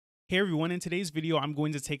Hey everyone, in today's video, I'm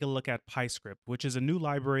going to take a look at PyScript, which is a new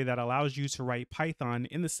library that allows you to write Python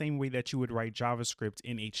in the same way that you would write JavaScript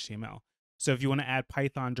in HTML. So if you want to add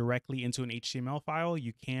Python directly into an HTML file,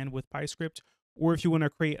 you can with PyScript. Or if you want to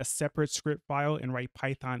create a separate script file and write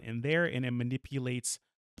Python in there and it manipulates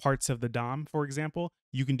parts of the DOM, for example,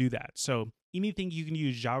 you can do that. So anything you can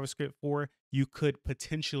use JavaScript for, you could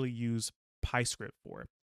potentially use PyScript for.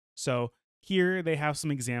 So here they have some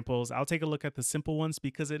examples. I'll take a look at the simple ones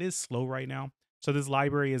because it is slow right now. So this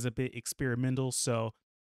library is a bit experimental, so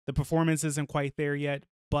the performance isn't quite there yet,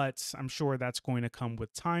 but I'm sure that's going to come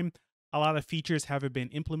with time. A lot of features haven't been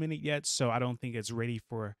implemented yet, so I don't think it's ready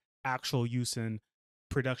for actual use in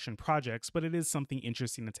production projects, but it is something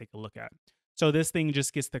interesting to take a look at. So this thing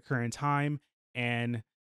just gets the current time, and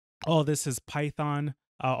all this is Python.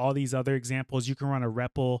 All these other examples, you can run a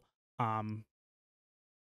REPL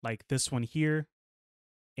like this one here,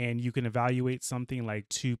 and you can evaluate something like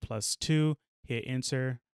 2 plus 2, hit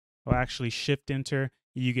enter, or actually shift enter,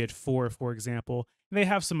 you get 4, for example. And they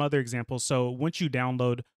have some other examples. So once you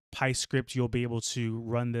download PyScript, you'll be able to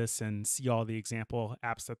run this and see all the example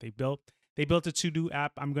apps that they built. They built a to-do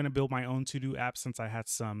app. I'm going to build my own to-do app since I had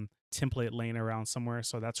some template laying around somewhere.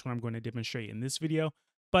 So that's what I'm going to demonstrate in this video.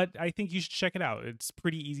 But I think you should check it out. It's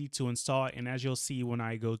pretty easy to install. And as you'll see when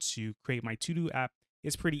I go to create my to-do app,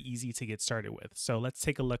 it's pretty easy to get started with. So let's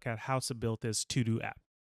take a look at how to build this to-do app.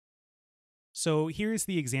 So here's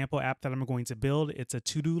the example app that I'm going to build. It's a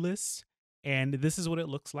to-do list, and this is what it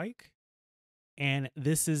looks like. And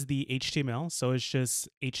this is the HTML. So it's just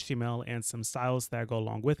HTML and some styles that go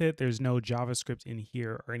along with it. There's no JavaScript in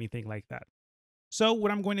here or anything like that. So what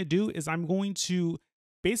I'm going to do is I'm going to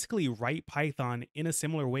basically write Python in a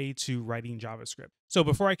similar way to writing JavaScript. So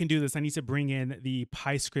before I can do this, I need to bring in the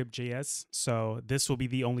PyScript.js. So this will be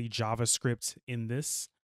the only JavaScript in this,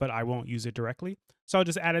 but I won't use it directly. So I'll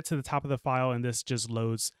just add it to the top of the file, and this just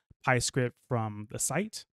loads PyScript from the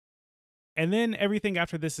site. And then everything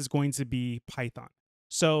after this is going to be Python.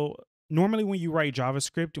 So normally when you write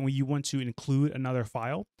JavaScript and when you want to include another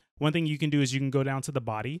file, one thing you can do is you can go down to the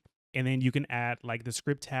body, and then you can add like the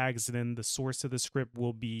script tags, and then the source of the script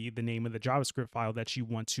will be the name of the JavaScript file that you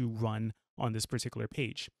want to run on this particular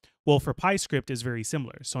page. Well, for PyScript is very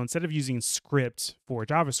similar. So instead of using script for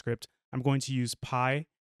JavaScript, I'm going to use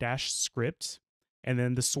py-script, and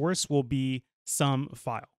then the source will be some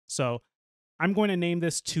file. So I'm going to name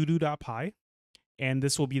this todo.py, and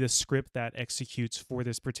this will be the script that executes for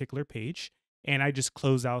this particular page. And I just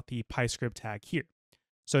close out the PyScript tag here.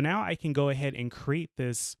 So now I can go ahead and create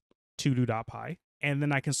this todo.py, and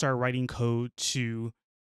then I can start writing code to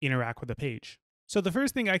interact with the page. So the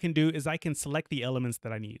first thing I can do is I can select the elements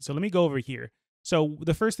that I need. So let me go over here. So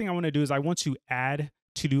the first thing I want to do is I want to add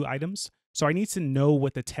to-do items. So I need to know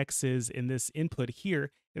what the text is in this input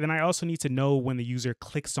here. And then I also need to know when the user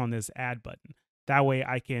clicks on this add button. That way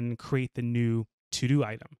I can create the new to-do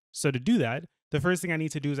item. So to do that, the first thing I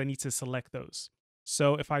need to do is I need to select those.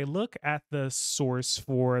 So if I look at the source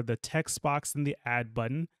for the text box and the add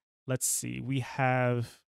button, let's see, we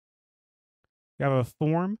have a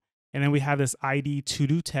form, and then we have this ID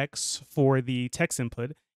to-do text for the text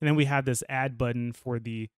input, and then we have this add button for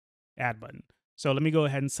the add button. So let me go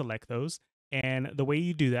ahead and select those. And the way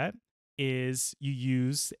you do that is you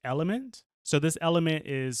use element. So this element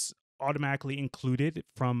is automatically included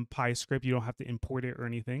from PyScript. You don't have to import it or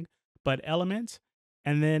anything, but element,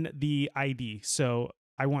 and then the ID. So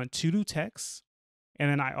I want to-do text, and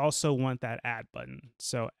then I also want that add button.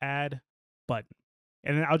 So add button.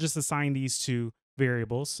 And then I'll just assign these to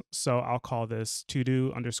variables. So I'll call this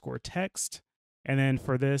to-do underscore text. And then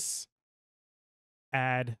for this,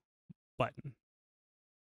 add button.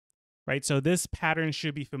 Right? So this pattern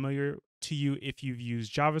should be familiar to you if you've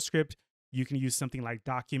used JavaScript. You can use something like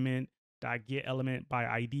document.getElement by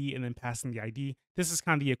ID and then passing the ID. This is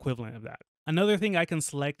kind of the equivalent of that. Another thing I can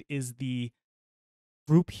select is the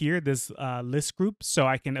group here, this list group, so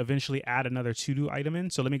I can eventually add another to-do item in.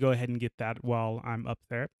 So let me go ahead and get that while I'm up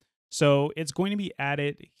there. So it's going to be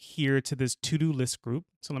added here to this to-do list group.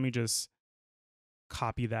 So let me just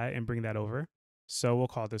copy that and bring that over. So we'll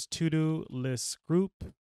call this to-do list group,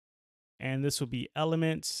 and this will be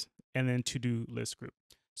elements and then to-do list group.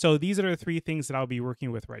 So these are the three things that I'll be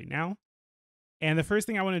working with right now. And the first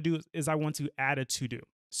thing I want to do is I want to add a to-do.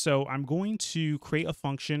 So I'm going to create a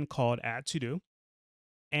function called add to-do.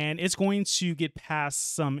 And it's going to get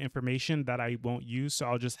past some information that I won't use. So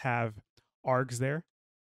I'll just have args there.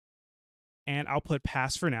 And I'll put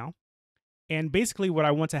pass for now. And basically what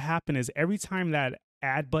I want to happen is every time that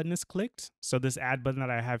add button is clicked, so this add button that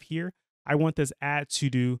I have here, I want this add to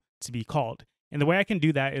do to be called. And the way I can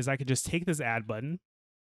do that is I could just take this add button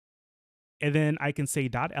And then I can say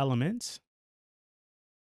dot element,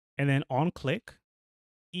 and then on click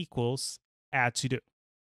equals add to do.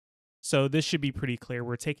 So this should be pretty clear.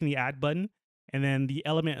 We're taking the add button and then the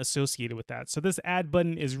element associated with that. So this add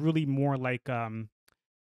button is really more like an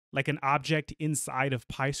object inside of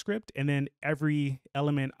PyScript, and then every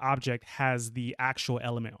element object has the actual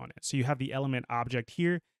element on it. So you have the element object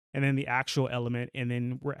here, and then the actual element, and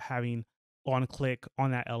then we're having on click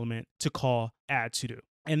on that element to call add to do.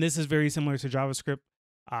 And this is very similar to JavaScript.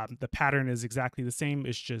 The pattern is exactly the same.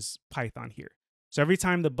 It's just Python here. So every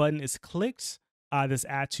time the button is clicked, this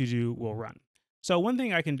add to do will run. So one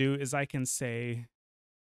thing I can do is I can say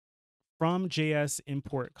from JS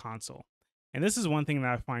import console. And this is one thing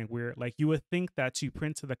that I find weird. Like, you would think that to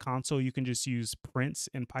print to the console, you can just use prints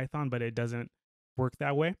in Python, but it doesn't work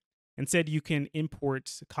that way. Instead, you can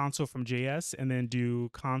import console from JS and then do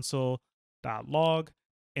console.log.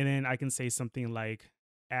 And then I can say something like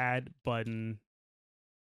add button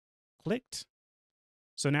clicked.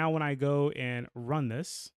 So now when I go and run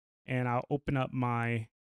this, and I'll open up my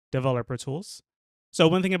developer tools. So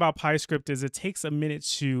one thing about PyScript is it takes a minute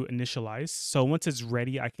to initialize. So once it's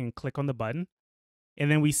ready, I can click on the button. And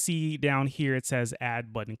then we see down here, it says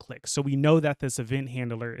add button click. So we know that this event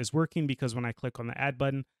handler is working because when I click on the add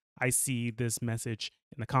button, I see this message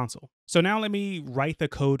in the console. So now let me write the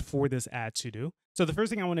code for this add to do. So the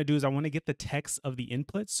first thing I want to do is I want to get the text of the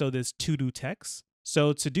input. So this to do text.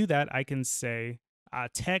 So to do that, I can say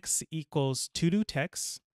text equals to do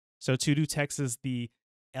text. So to do text is the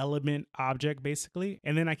element object basically,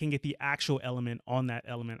 and then I can get the actual element on that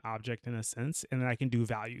element object in a sense, and then I can do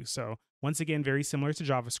value. So once again, very similar to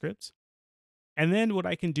JavaScript. And then what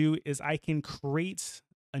I can do is I can create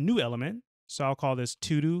a new element. So I'll call this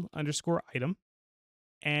to do underscore item,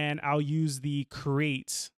 and I'll use the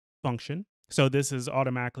create function. So this is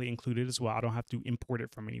automatically included as well. I don't have to import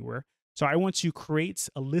it from anywhere. So I want to create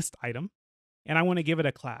a list item, and I want to give it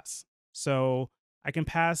a class. So I can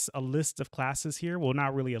pass a list of classes here. Well,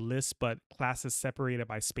 not really a list, but classes separated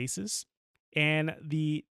by spaces. And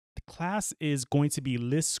the class is going to be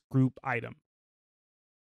list group item.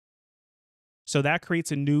 So that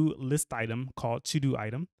creates a new list item called to do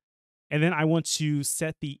item. And then I want to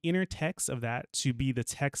set the inner text of that to be the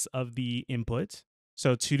text of the input.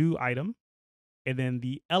 So to do item. And then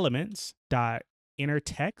the elements dot inner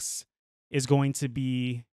text is going to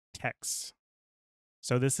be text.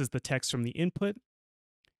 So this is the text from the input.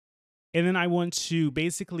 And then I want to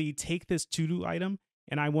basically take this to-do item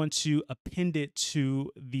and I want to append it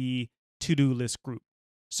to the to-do list group.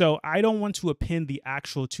 So I don't want to append the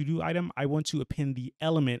actual to-do item. I want to append the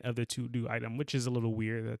element of the to-do item, which is a little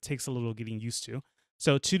weird. That takes a little getting used to.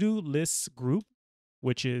 So to-do list group,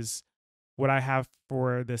 which is what I have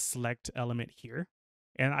for the select element here.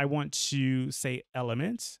 And I want to say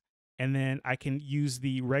element, and then I can use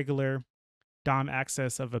the regular DOM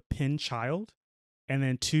access of append child, and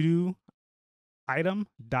then to do item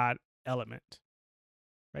dot element,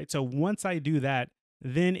 right? So once I do that,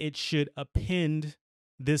 then it should append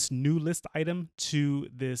this new list item to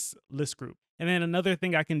this list group. And then another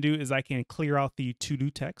thing I can do is I can clear out the to do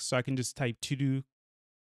text. So I can just type to do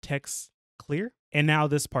text clear. And now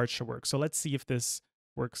this part should work. So let's see if this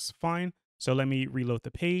works fine. So let me reload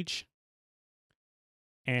the page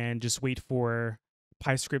and just wait for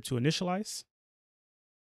PyScript to initialize.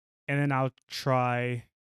 And then I'll try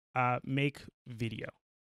make video,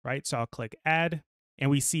 right? So I'll click add, and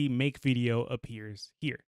we see make video appears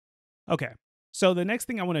here. Okay, so the next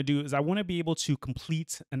thing I want to do is I want to be able to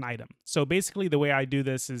complete an item. So basically the way I do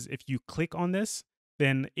this is if you click on this,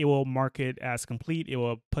 then it will mark it as complete. It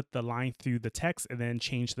will put the line through the text and then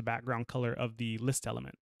change the background color of the list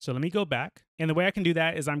element. So let me go back. And the way I can do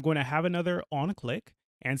that is I'm going to have another on click.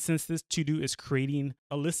 And since this to do is creating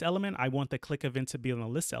a list element, I want the click event to be on the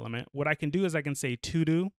list element. What I can do is I can say to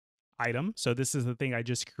do item. So this is the thing I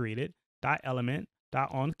just created, dot element,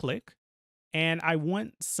 dot on click. And I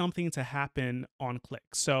want something to happen on click.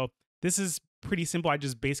 So this is pretty simple. I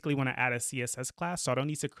just basically want to add a CSS class. So I don't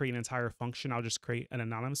need to create an entire function. I'll just create an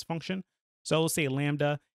anonymous function. So I'll say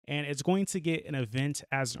lambda, and it's going to get an event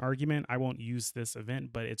as an argument. I won't use this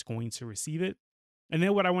event, but it's going to receive it. And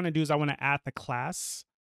then what I want to do is I want to add the class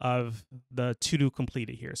of the to do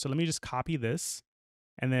completed here. So let me just copy this.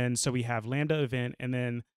 And then so we have lambda event, and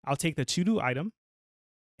then I'll take the to do item,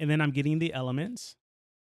 and then I'm getting the elements.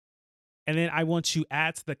 And then I want to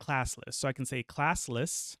add to the class list. So I can say class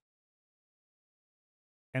list,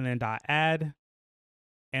 and then dot add,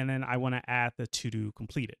 and then I want to add the to do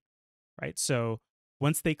completed, right? So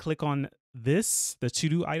once they click on this, the to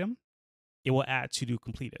do item, it will add to do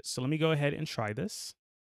completed. So let me go ahead and try this.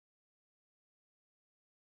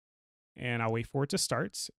 and I'll wait for it to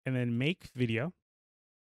start, and then make video,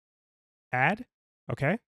 add,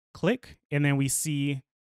 okay, click, and then we see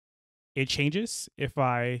it changes. If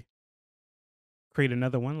I create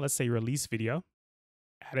another one, let's say release video,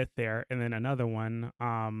 add it there, and then another one,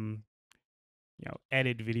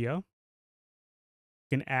 edit video,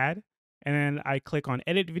 can add, and then I click on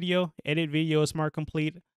edit video is marked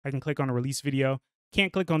complete. I can click on release video.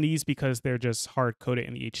 Can't click on these because they're just hard coded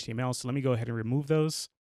in the HTML. So let me go ahead and remove those.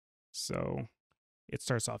 So it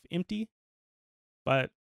starts off empty,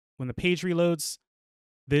 but when the page reloads,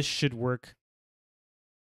 this should work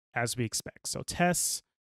as we expect. So tests,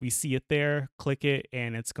 we see it there, click it,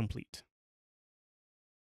 and it's complete.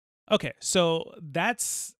 Okay, so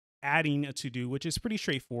that's adding a to-do, which is pretty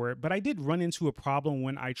straightforward, but I did run into a problem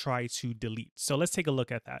when I try to delete. So let's take a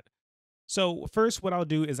look at that. So first, what I'll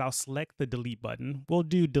do is I'll select the delete button. We'll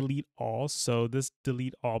do delete all. So this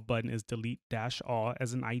delete all button is delete-all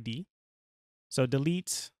as an ID. So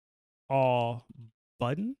delete all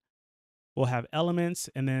button will have elements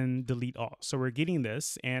and then delete all. So we're getting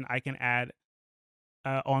this, and I can add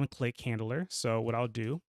on click handler. So what I'll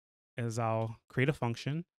do is I'll create a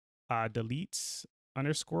function, delete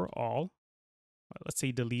underscore all. Let's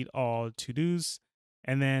say delete all to-dos,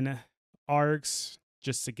 and then args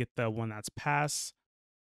just to get the one that's passed.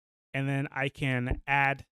 And then I can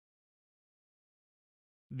add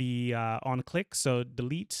the on click. So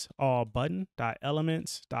delete all button dot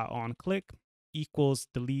elements dot on click equals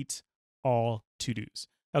delete all to-dos.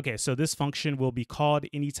 Okay, so this function will be called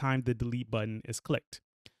anytime the delete button is clicked.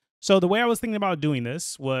 So the way I was thinking about doing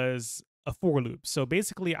this was a for loop. So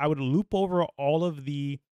basically I would loop over all of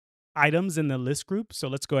the items in the list group. So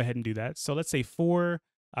let's go ahead and do that. So let's say for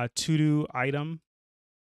to-do item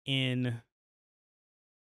in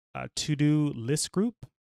to-do list group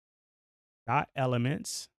dot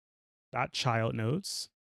elements dot child nodes,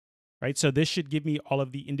 right? So this should give me all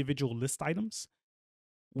of the individual list items.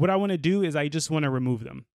 What I want to do is I just want to remove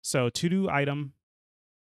them. So to-do item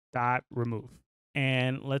dot remove.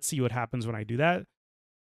 And let's see what happens when I do that.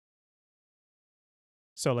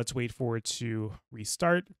 So let's wait for it to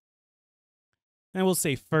restart. And we'll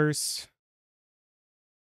say first,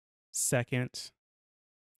 second.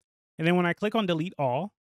 And then when I click on delete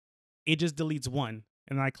all, it just deletes one.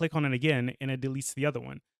 And then I click on it again and it deletes the other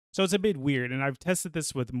one. So it's a bit weird. And I've tested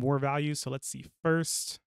this with more values. So let's see,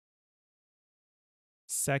 first,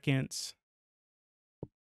 second,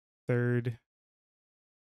 third,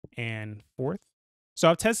 and fourth. So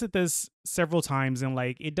I've tested this several times and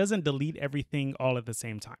like it doesn't delete everything all at the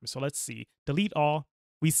same time. So let's see, delete all.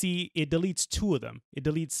 We see it deletes two of them. It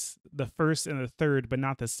deletes the first and the third, but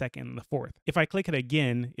not the second and the fourth. If I click it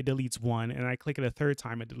again, it deletes one, and I click it a third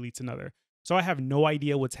time, it deletes another. So I have no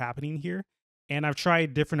idea what's happening here. And I've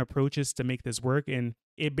tried different approaches to make this work, and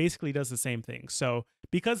it basically does the same thing. So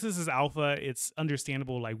because this is alpha, it's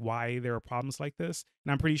understandable like why there are problems like this.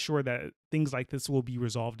 And I'm pretty sure that things like this will be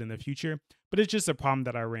resolved in the future, but it's just a problem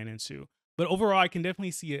that I ran into. But overall, I can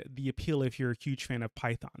definitely see the appeal if you're a huge fan of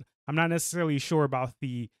Python. I'm not necessarily sure about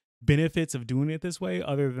the benefits of doing it this way,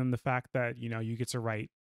 other than the fact that, you know, you get to write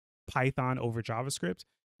Python over JavaScript,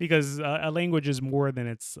 because a language is more than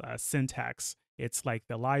its syntax. It's like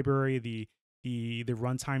the library, the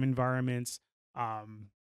runtime environments,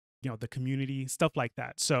 the community, stuff like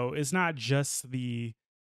that. So it's not just the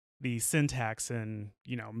syntax and,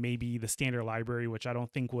 maybe the standard library, which I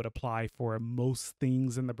don't think would apply for most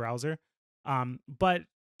things in the browser. But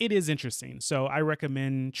it is interesting. So I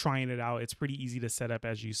recommend trying it out. It's pretty easy to set up,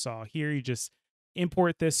 as you saw here. You just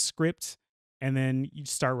import this script and then you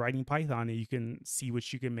start writing Python, and you can see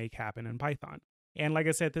what you can make happen in Python. And like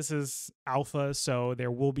I said, this is alpha, so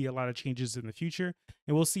there will be a lot of changes in the future,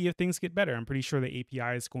 and we'll see if things get better. I'm pretty sure the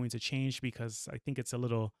API is going to change because I think it's a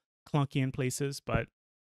little clunky in places, but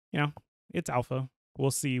it's alpha.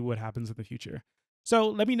 We'll see what happens in the future. So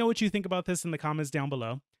let me know what you think about this in the comments down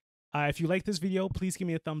below. If you like this video, please give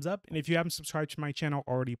me a thumbs up. And if you haven't subscribed to my channel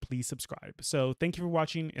already, please subscribe. So thank you for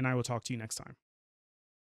watching, and I will talk to you next time.